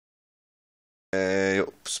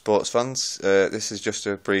sports fans, this is just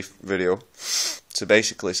a brief video to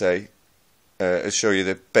basically say, show you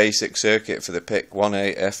the basic circuit for the PIC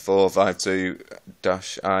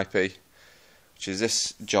 18F452-IP, which is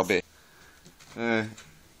this job here.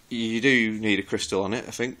 You do need a crystal on it,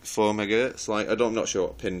 I think, 4 MHz. Like, I'm not sure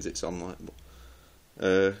what pins it's on, like,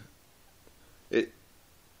 but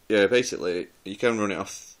basically you can run it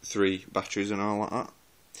off 3 batteries and all like that,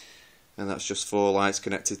 and that's just 4 lights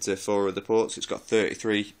connected to 4 of the ports. It's got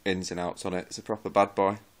 33 ins and outs on it. It's a proper bad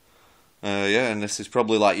boy. And this is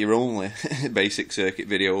probably like your only basic circuit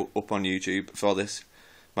video up on YouTube for this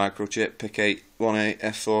microchip PIC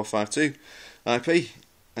 18F452-IP.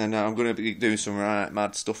 And I'm going to be doing some right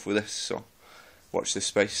mad stuff with this, so watch this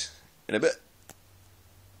space in a bit.